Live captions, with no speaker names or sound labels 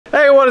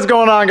Hey, what is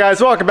going on,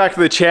 guys? Welcome back to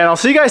the channel.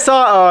 So you guys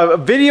saw a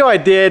video I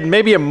did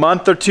maybe a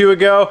month or two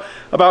ago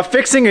about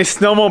fixing a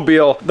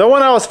snowmobile. The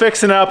one I was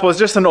fixing up was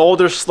just an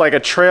older, like a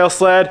trail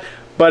sled,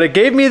 but it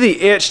gave me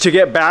the itch to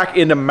get back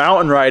into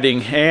mountain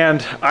riding,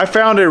 and I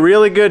found a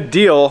really good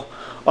deal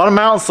on a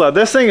mountain sled.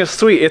 This thing is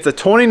sweet. It's a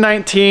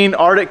 2019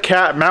 Arctic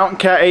Cat Mountain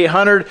Cat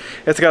 800.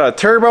 It's got a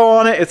turbo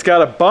on it. It's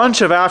got a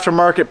bunch of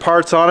aftermarket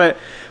parts on it,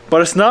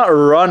 but it's not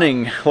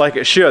running like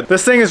it should.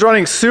 This thing is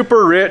running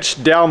super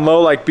rich down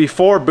low, like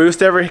before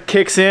boost ever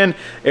kicks in.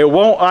 It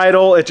won't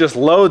idle, it just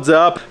loads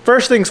up.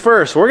 First things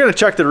first, we're gonna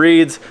check the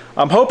reeds.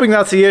 I'm hoping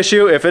that's the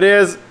issue. If it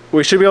is,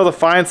 we should be able to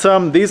find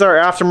some. These are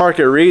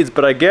aftermarket reeds,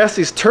 but I guess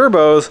these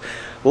turbos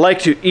like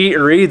to eat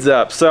reeds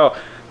up. So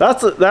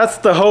that's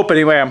the hope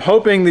anyway. I'm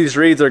hoping these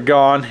reeds are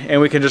gone and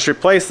we can just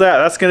replace that.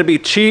 That's gonna be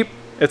cheap.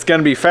 It's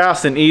gonna be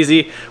fast and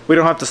easy. We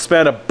don't have to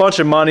spend a bunch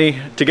of money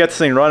to get this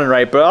thing running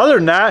right. But other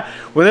than that,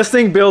 when this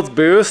thing builds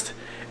boost,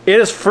 it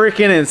is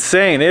freaking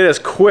insane. It is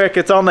quick.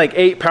 It's on like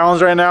 8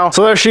 pounds right now.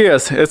 So there she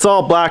is. It's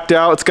all blacked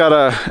out. It's got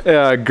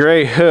a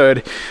gray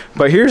hood,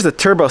 but here's the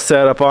turbo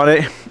setup on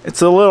it.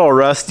 It's a little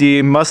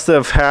rusty. Must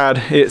have had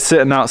it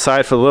sitting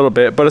outside for a little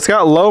bit, but it's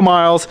got low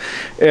miles.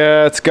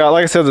 It's got,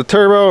 like I said, the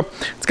turbo.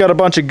 It's got a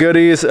bunch of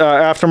goodies,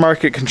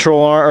 aftermarket control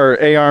or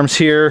A-arms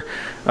here,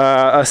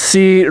 a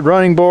seat,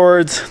 running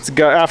boards. It's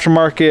got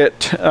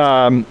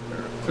aftermarket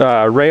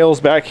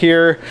rails back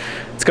here.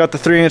 It's got the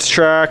 3-inch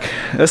track.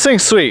 This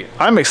thing's sweet.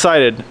 I'm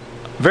excited.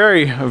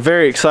 Very,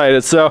 very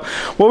excited. So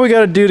what we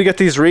got to do to get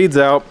these reeds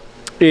out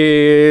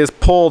is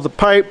pull the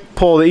pipe,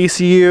 pull the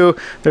ECU.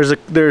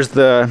 There's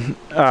the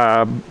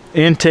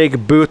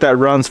intake boot that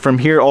runs from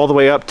here all the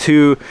way up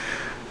to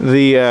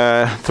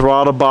the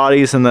throttle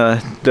bodies, and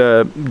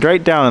the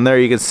right down in there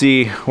you can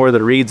see where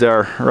the reeds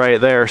are right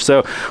there.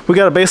 So we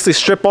got to basically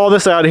strip all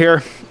this out of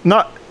here.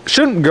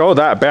 Shouldn't go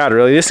that bad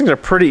really. These things are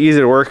pretty easy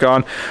to work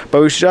on,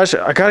 but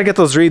I gotta get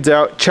those reeds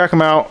out, check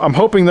them out. I'm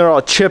hoping they're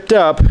all chipped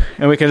up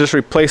and we can just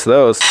replace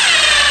those.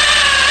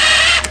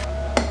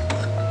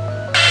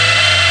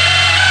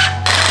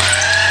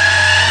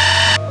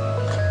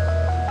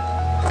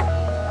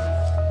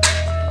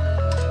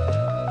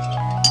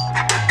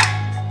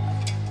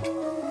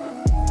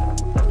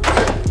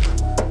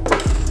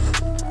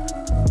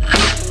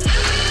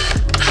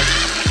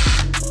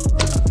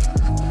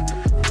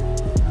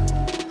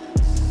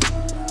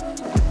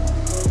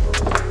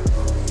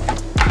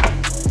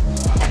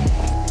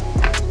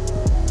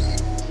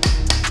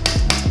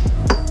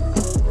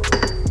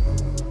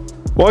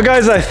 Well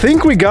guys, I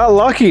think we got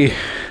lucky.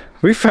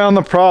 We found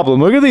the problem.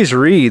 Look at these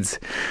reeds.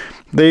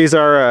 These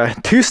are a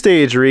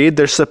 2-stage reed.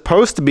 There's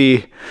supposed to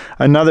be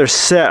another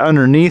set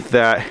underneath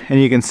that,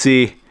 and you can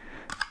see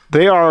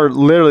they are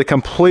literally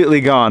completely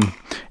gone.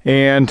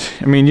 And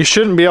I mean, you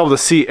shouldn't be able to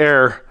see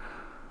air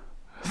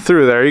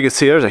through there. You can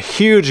see there's a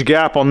huge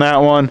gap on that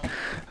one.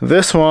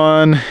 This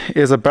one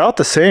is about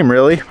the same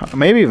really,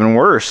 maybe even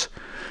worse.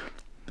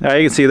 Now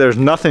you can see there's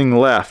nothing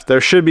left. There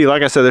should be,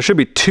 like I said, there should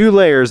be 2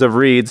 layers of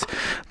reeds.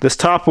 This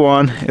top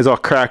one is all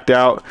cracked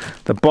out.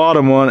 The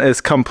bottom one is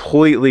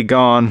completely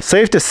gone.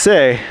 Safe to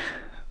say,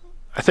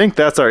 I think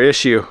that's our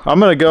issue. I'm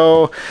gonna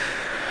go,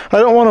 I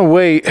don't wanna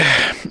wait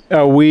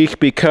a week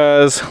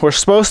because we're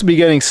supposed to be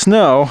getting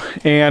snow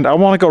and I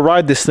wanna go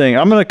ride this thing.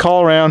 I'm gonna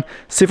call around,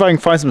 see if I can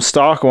find some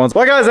stock ones.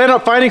 Well guys, I ended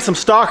up finding some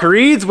stock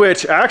reeds,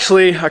 which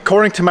actually,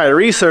 according to my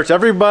research,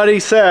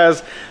 everybody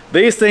says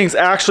these things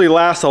actually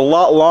last a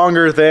lot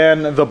longer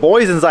than the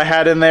Boisons I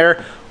had in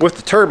there with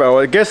the turbo.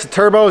 I guess the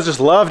turbos just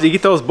love to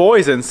eat those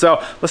Boisons.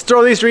 So let's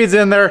throw these reeds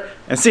in there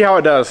and see how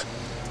it does.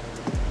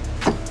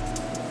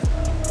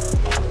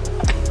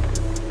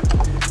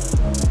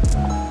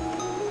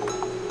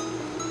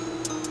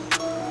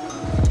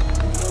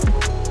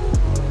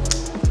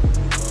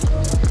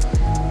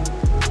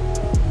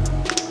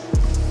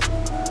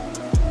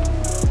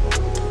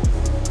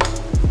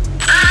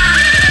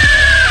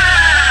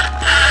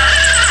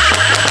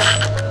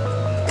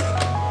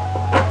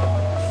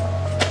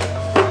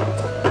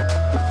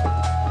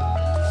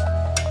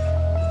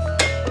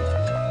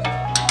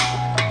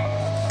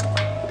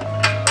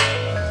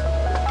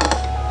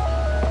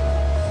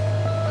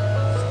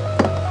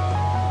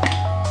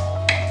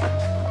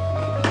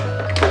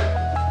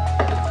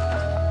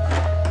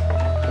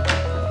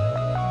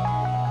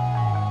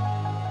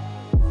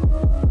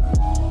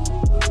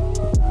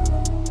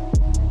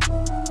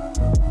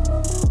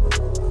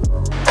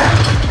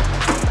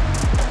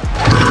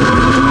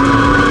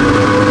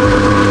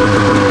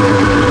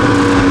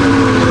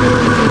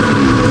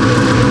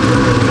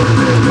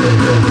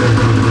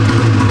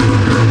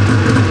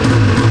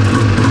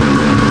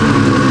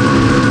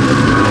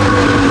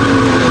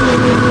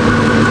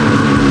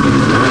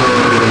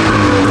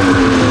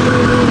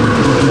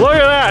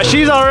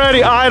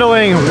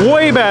 Idling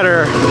way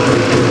better.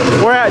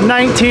 We're at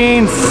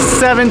 19,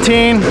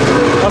 17.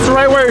 That's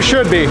right where it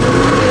should be.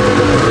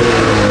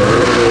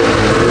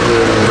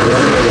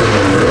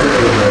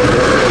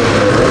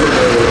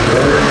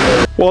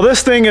 Well,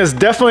 this thing is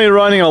definitely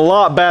running a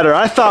lot better.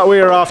 I thought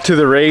we were off to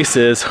the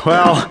races.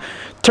 Well,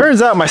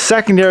 Turns out my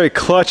secondary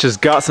clutch has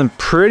got some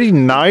pretty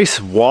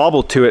nice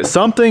wobble to it.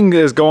 Something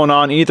is going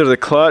on, either the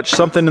clutch,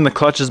 something in the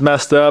clutch is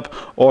messed up,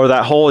 or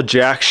that whole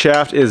jack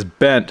shaft is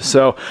bent.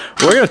 So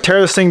we're gonna tear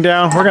this thing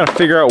down. We're gonna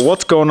figure out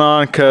what's going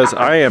on, because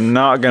I am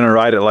not gonna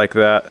ride it like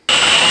that.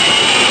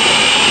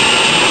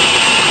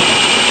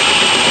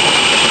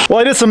 Well,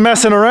 I did some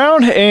messing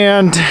around,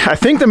 and I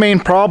think the main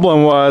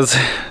problem was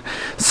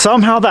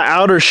somehow the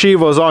outer sheave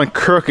was on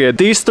crooked.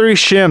 These 3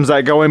 shims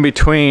that go in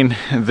between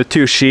the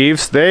 2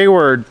 sheaves,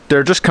 they're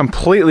just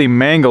completely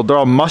mangled. They're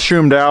all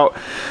mushroomed out.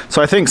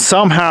 So I think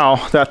somehow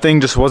that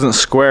thing just wasn't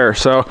square.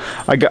 So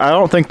I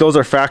don't think those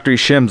are factory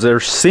shims. They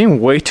seem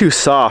way too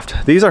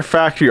soft. These are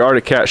factory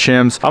Arctic Cat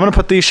shims. I'm gonna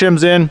put these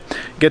shims in,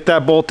 get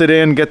that bolted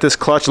in, get this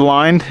clutch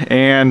lined,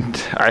 and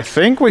I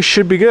think we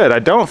should be good. I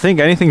don't think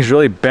anything's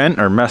really bent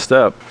or messed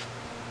up.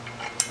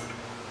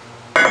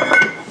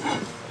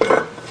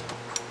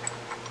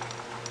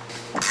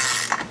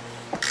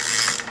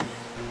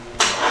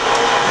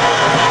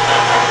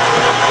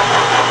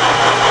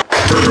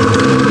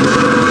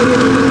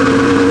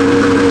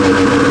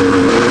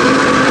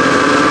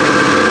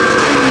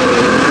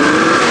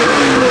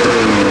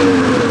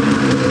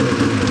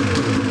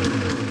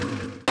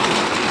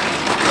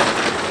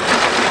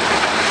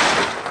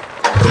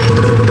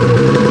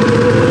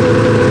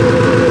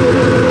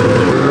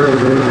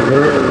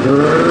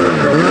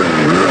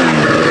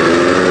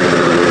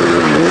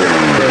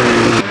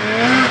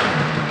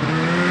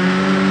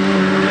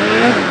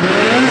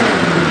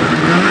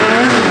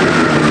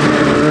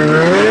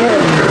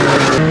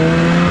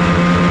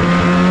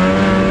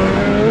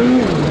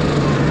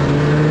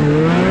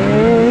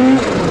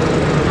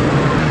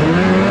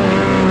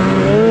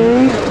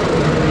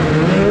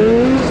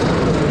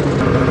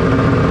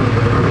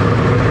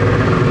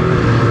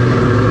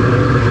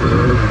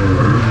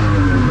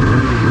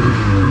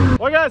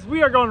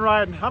 We are going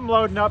riding. I'm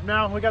loading up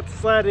now. We got the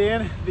sled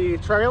in the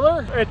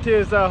trailer. It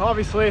is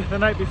obviously the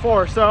night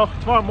before, so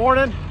tomorrow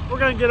morning we're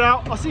gonna get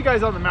out. I'll see you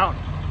guys on the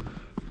mountain.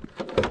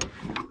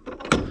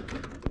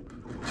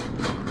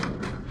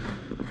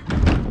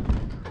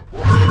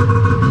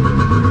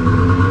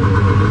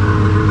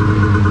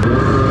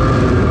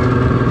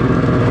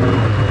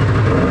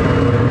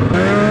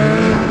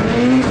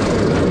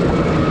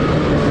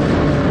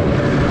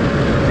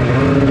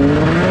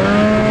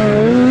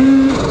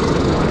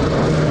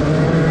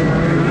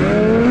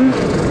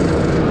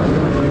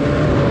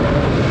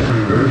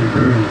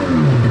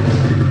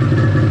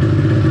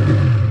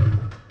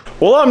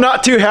 Well, I'm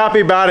not too happy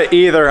about it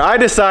either. I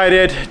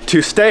decided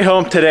to stay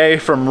home today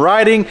from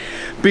riding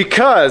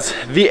because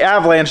the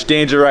avalanche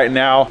danger right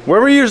now,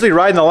 where we're usually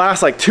riding the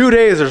last like 2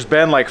 days, there's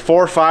been like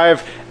 4 or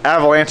 5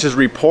 avalanches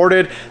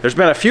reported. There's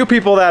been a few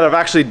people that have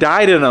actually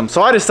died in them.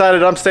 So I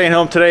decided I'm staying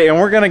home today and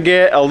we're gonna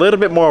get a little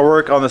bit more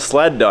work on the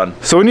sled done.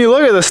 So when you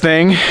look at this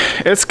thing,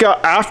 it's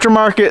got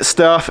aftermarket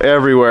stuff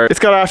everywhere. It's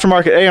got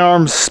aftermarket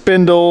A-arms,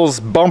 spindles,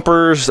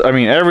 bumpers. I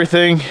mean,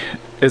 everything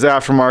is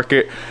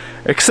aftermarket,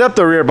 except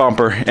the rear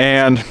bumper.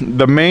 And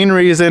the main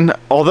reason,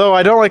 although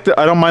I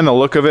don't mind the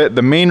look of it,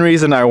 the main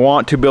reason I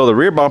want to build a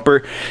rear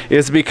bumper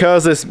is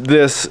because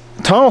this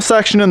tunnel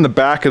section in the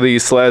back of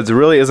these sleds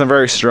really isn't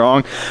very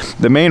strong.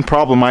 The main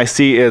problem I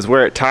see is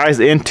where it ties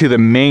into the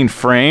main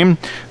frame.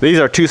 These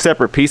are 2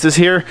 separate pieces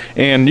here,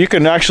 and you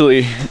can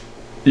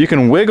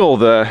wiggle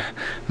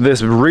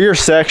this rear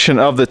section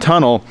of the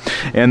tunnel,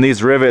 and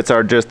these rivets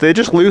they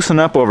just loosen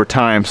up over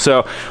time.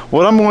 So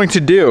what I'm going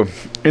to do,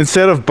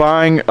 instead of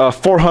buying a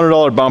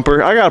 $400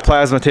 bumper, I got a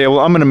plasma table,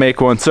 I'm gonna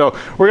make one. So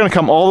we're gonna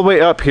come all the way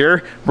up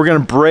here, we're gonna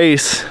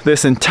brace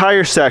this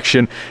entire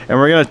section, and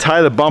we're gonna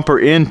tie the bumper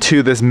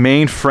into this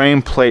main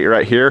frame plate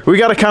right here. We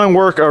gotta kind of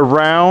work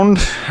around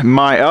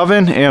my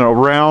oven and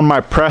around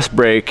my press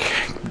brake,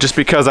 just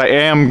because I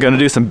am gonna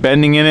do some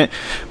bending in it.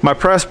 My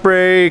press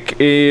brake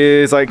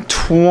is like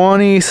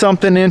 20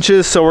 something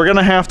inches, so we're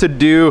gonna have to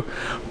do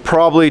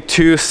probably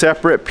 2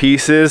 separate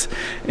pieces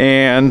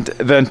and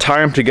then tie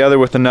them together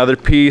with another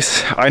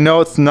piece. I know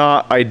it's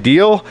not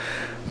ideal,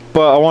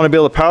 but I want to be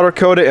able to powder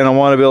coat it and I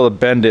want to be able to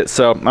bend it.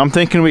 So I'm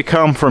thinking we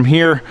come from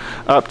here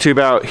up to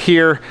about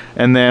here,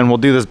 and then we'll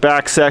do this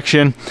back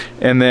section,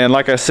 and then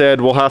like I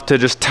said, we'll have to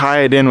just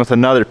tie it in with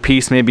another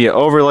piece, maybe an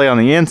overlay on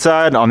the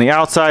inside, on the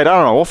outside. I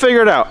don't know, we'll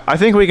figure it out. I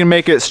think we can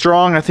make it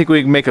strong. I think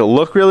we can make it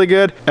look really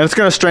good, and it's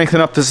going to strengthen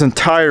up this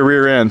entire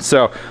rear end.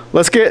 So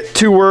let's get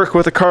to work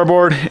with the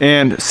cardboard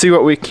and see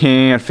what we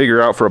can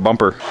figure out for a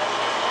bumper.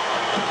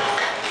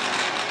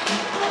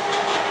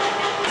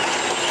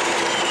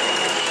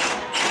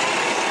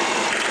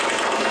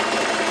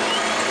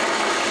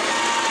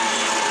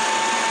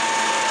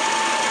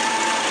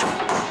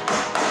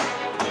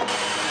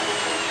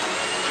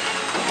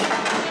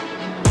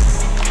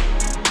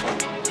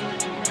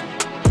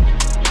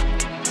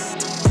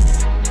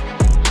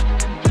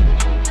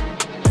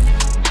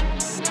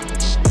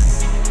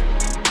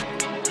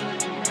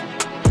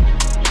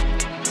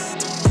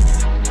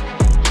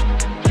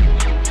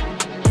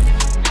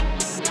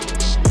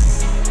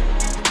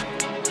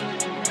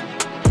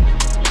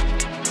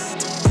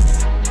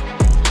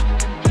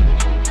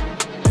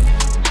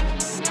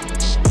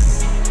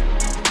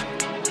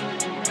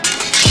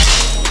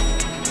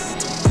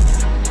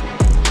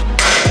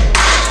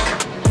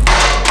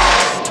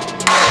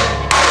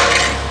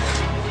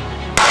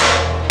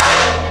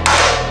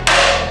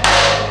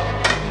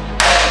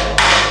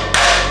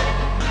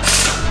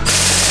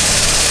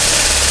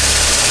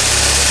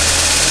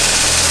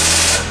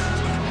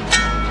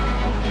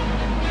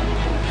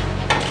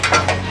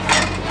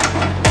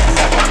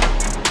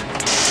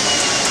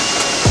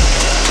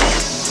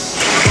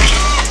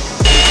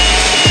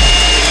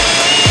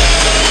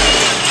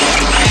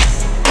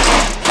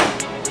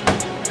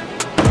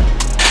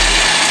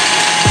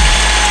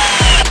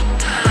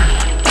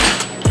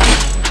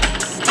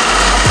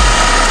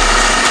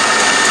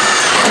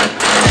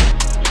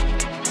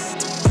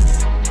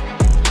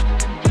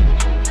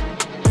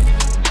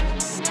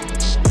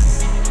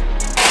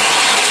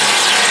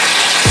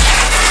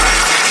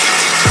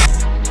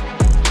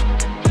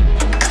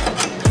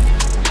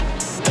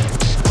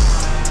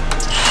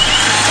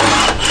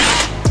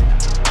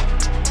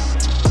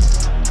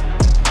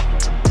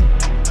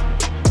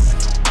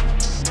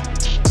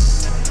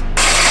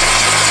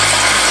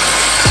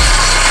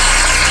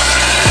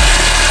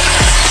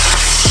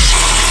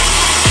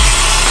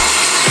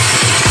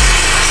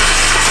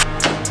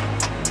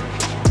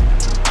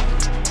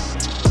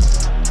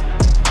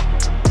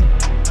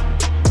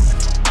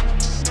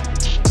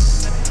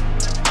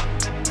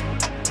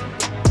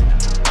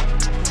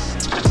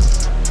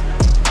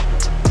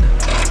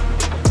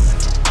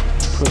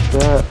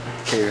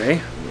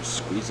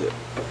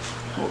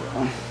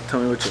 Tell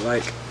me what you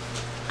like.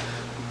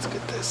 Let's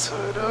get this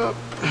side up.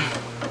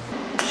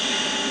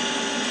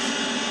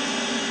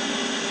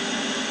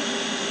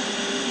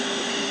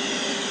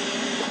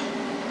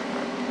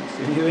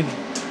 See anything?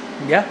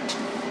 Yeah.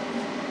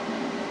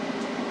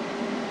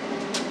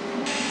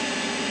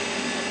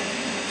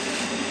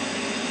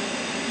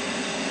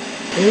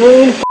 You won't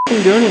even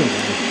fucking do anything.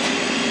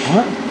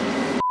 What?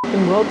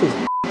 Fucking weld this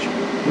bitch.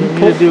 You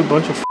need to do a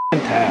bunch of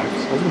fucking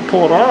tags. I was gonna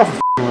pull it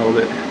off a little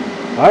bit.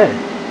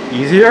 Why?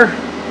 Easier?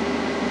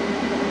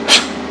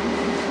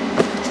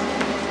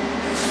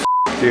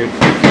 Dude.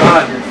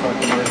 God, you're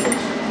fucking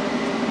worthless.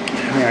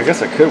 I mean, I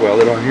guess I could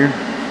weld it on here.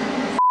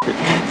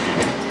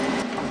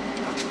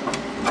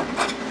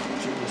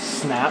 Should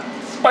just snap.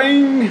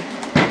 Bang!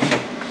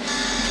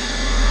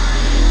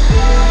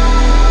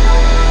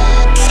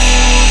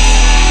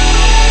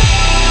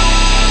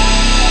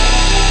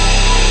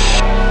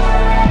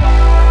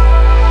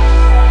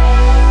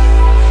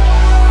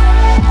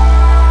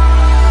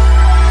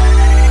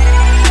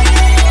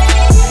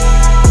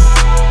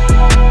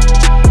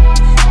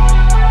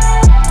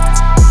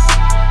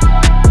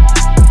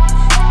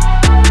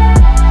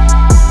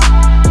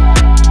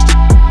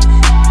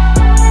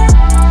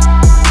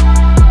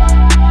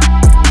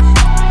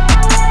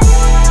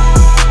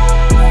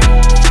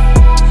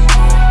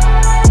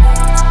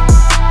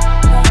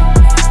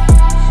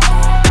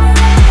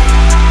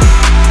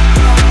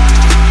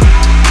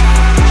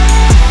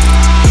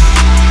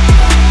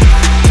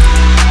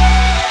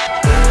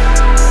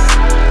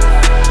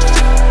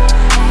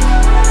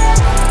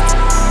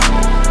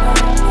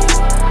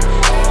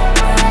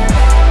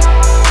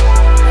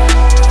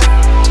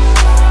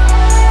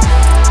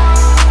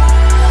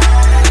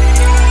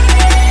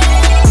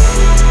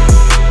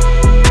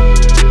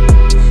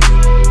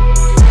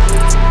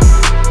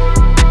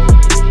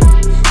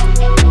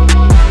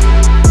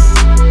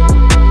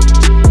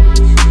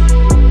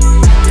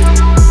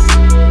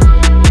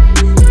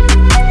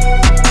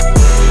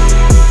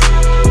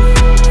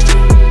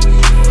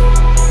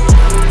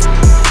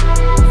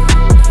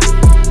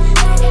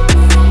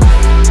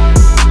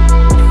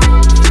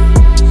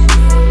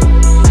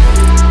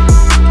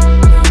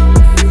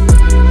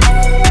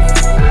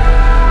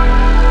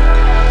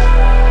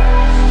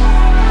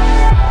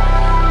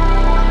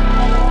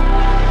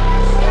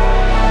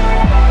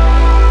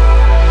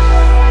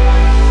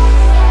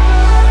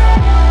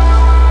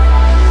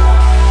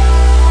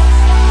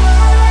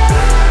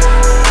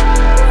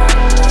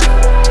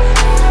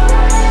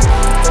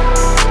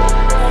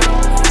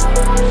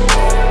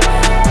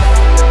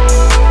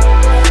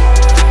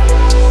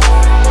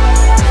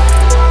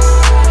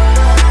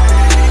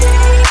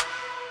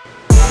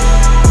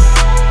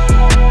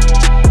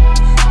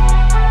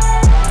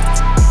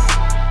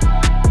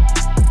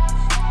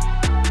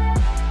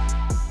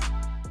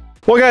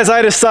 Well guys,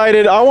 I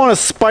decided I want to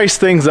spice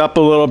things up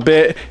a little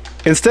bit.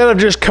 Instead of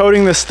just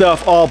coating this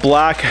stuff all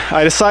black,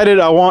 I decided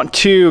I want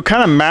to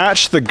kind of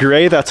match the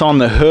gray that's on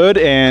the hood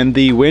and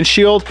the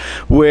windshield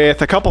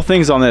with a couple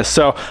things on this.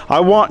 So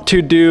I want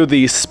to do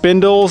the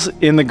spindles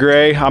in the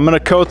gray. I'm going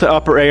to coat the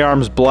upper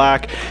A-arms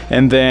black,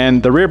 and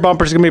then the rear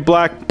bumper is going to be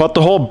black, but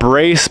the whole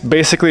brace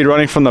basically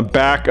running from the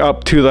back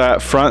up to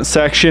that front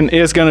section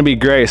is going to be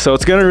gray. So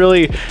it's going to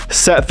really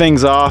set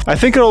things off. I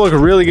think it'll look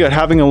really good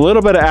having a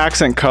little bit of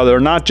accent color,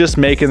 not just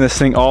making this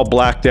thing all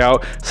blacked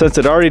out, since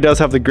it already does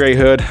have the gray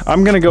hood.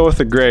 I'm gonna go with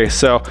the gray,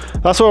 so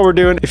that's what we're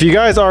doing. If you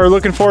guys are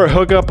looking for a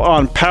hookup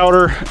on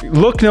powder,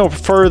 look no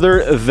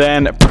further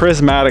than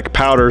Prismatic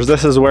Powders.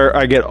 This is where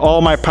I get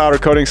all my powder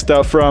coating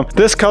stuff from.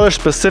 This color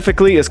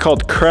specifically is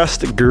called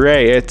Crest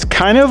Gray. It's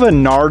kind of a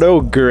Nardo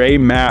gray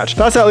match.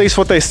 That's at least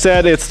what they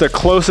said. It's the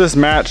closest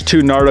match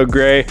to Nardo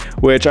gray,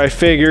 which I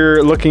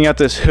figure looking at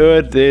this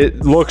hood, it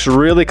looks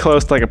really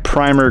close to like a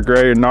primer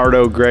gray or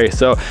Nardo gray.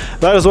 So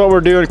that is what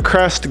we're doing,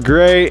 Crest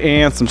Gray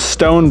and some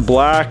stone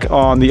black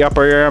on the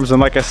upper arms.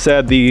 And like I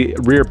said, the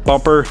rear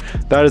bumper,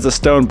 that is a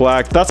stone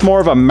black. That's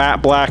more of a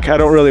matte black. I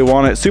don't really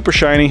want it super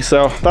shiny,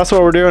 so that's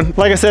what we're doing.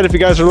 Like I said, if you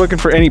guys are looking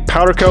for any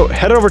powder coat,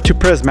 head over to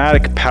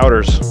Prismatic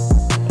Powders.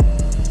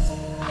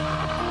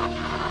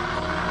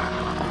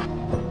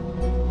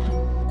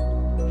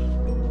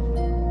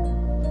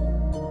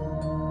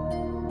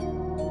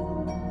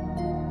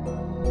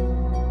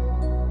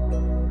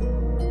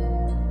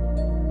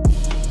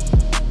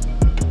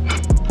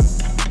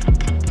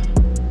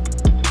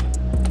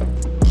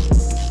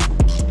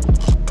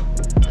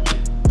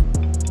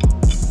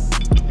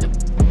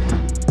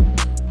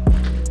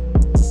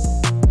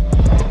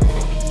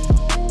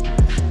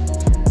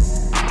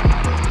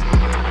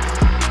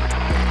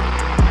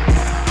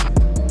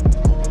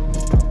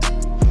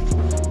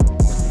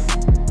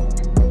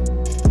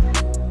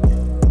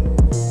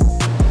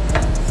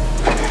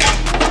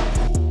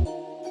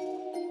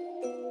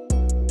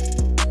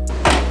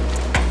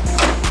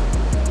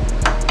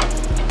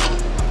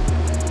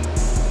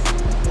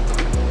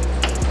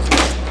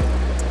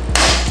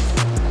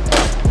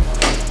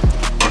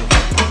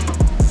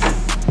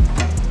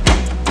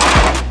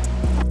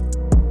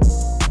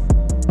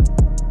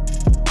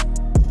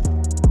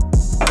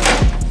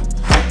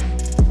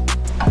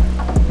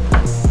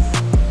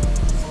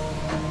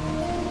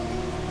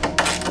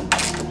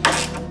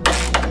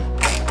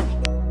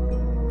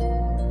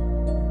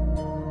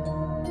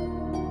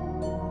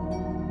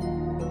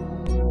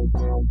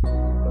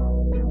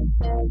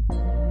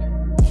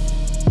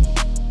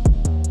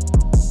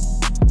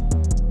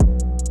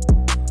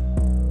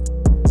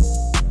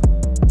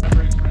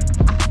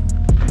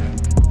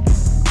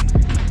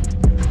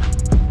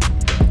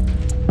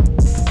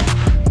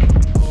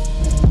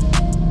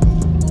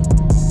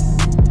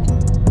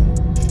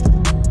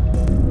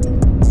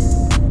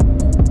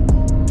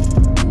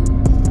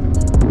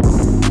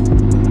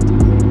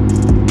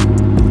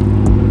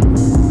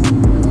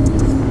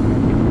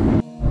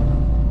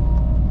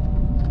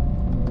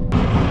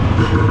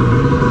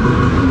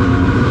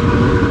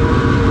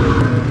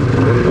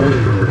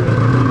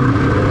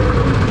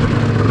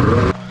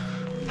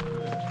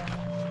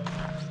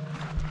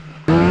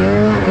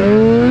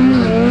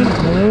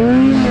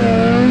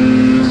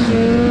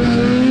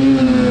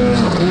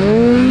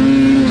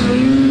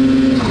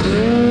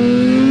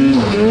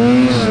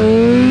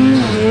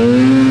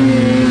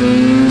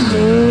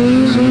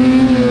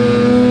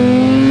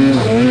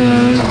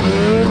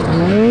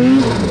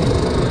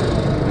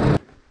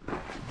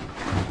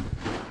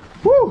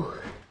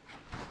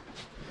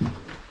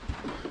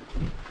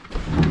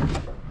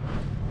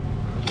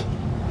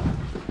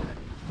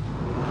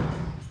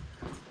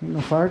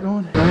 fire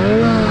going?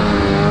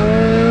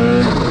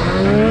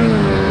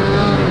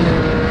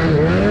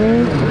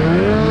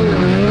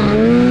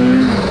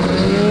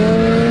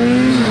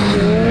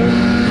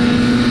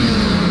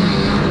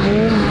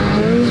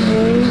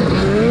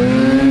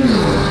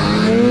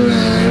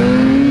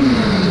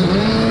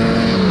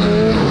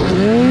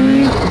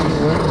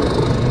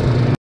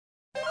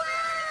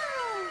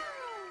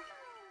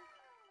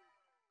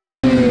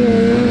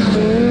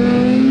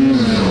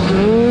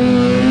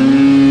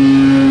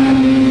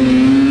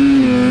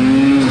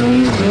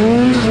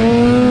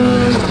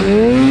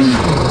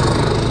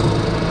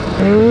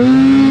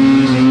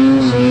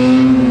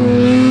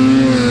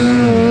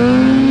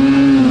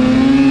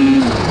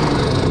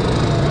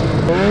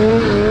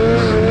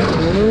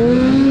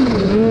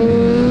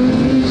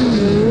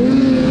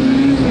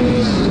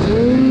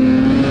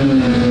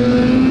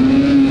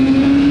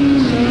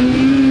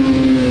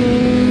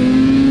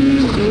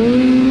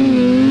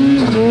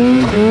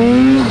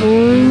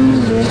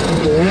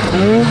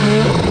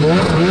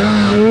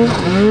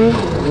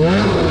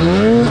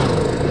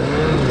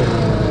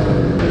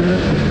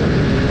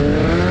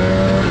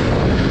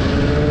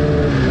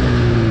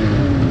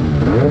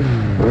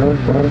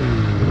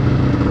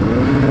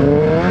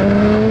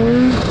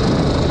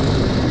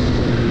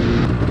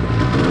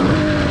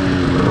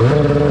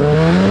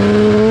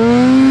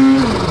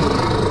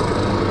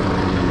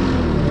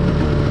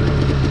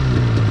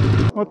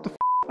 What the f?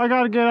 I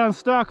gotta get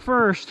unstuck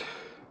first.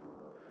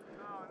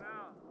 Oh,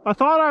 no. I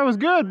thought I was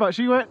good, but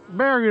she went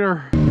buried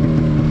her.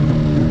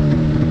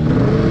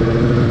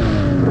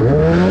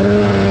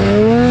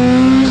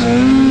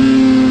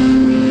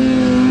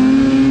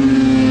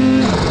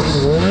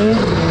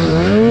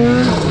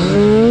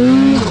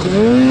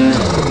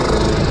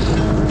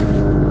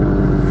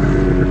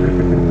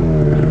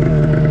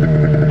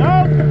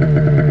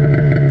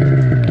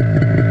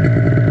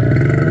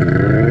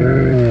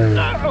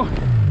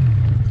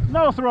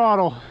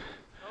 Throttle.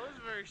 That was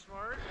very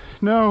smart.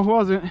 No, it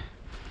wasn't.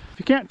 If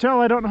you can't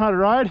tell, I don't know how to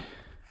ride.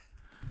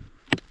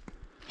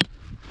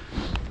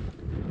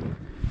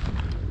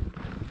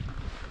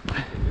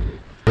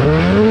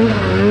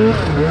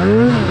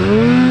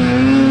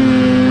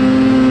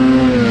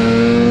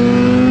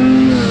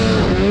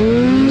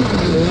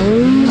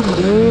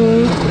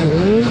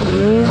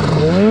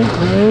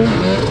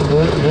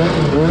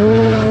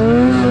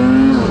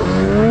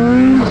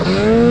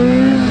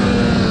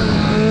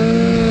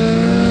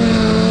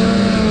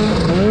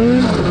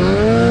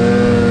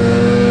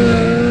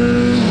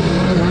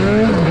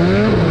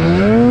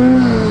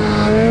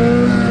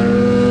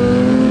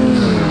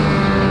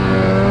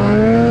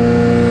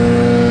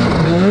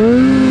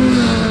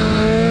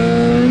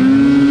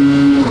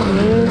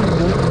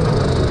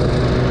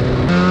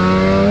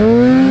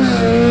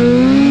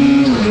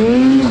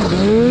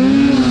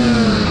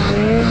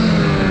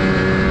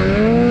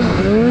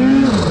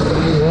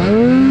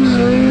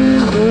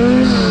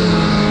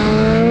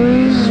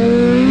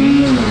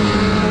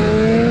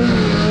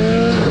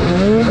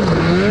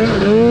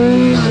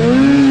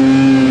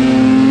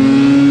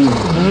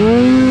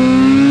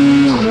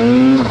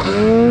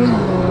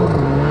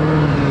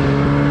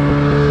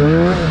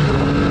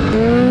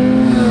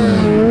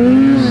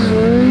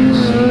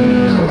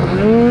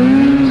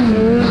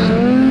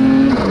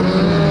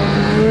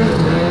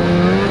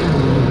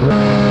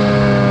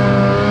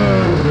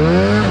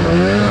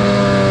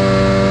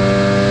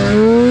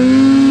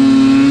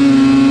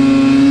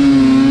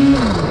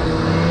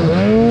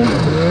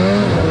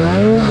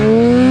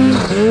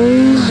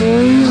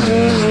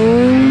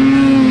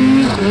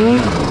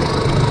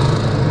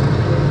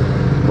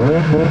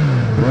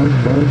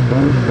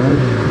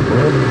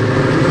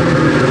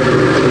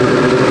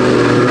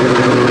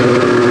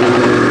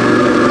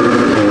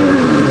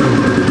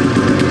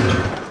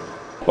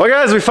 Well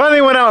guys, we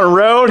finally went out and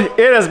rode.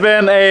 It has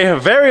been a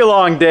very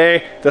long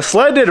day. The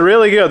sled did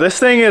really good. This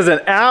thing is an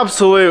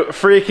absolute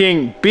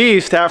freaking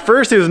beast. At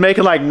first it was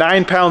making like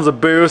 9 pounds of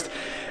boost.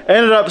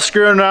 Ended up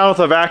screwing around with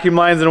the vacuum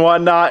lines and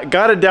whatnot.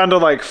 Got it down to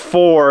like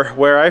 4,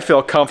 where I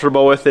feel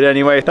comfortable with it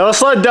anyway. Now the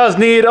sled does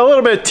need a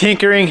little bit of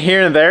tinkering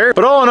here and there,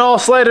 but all in all,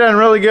 sled done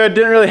really good.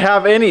 Didn't really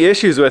have any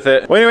issues with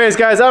it. Well anyways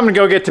guys, I'm gonna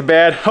go get to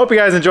bed. Hope you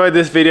guys enjoyed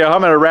this video.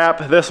 I'm gonna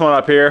wrap this one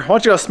up here. Why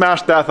don't you go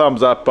smash that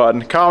thumbs up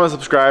button, comment,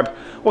 subscribe.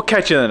 We'll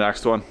catch you in the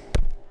next one.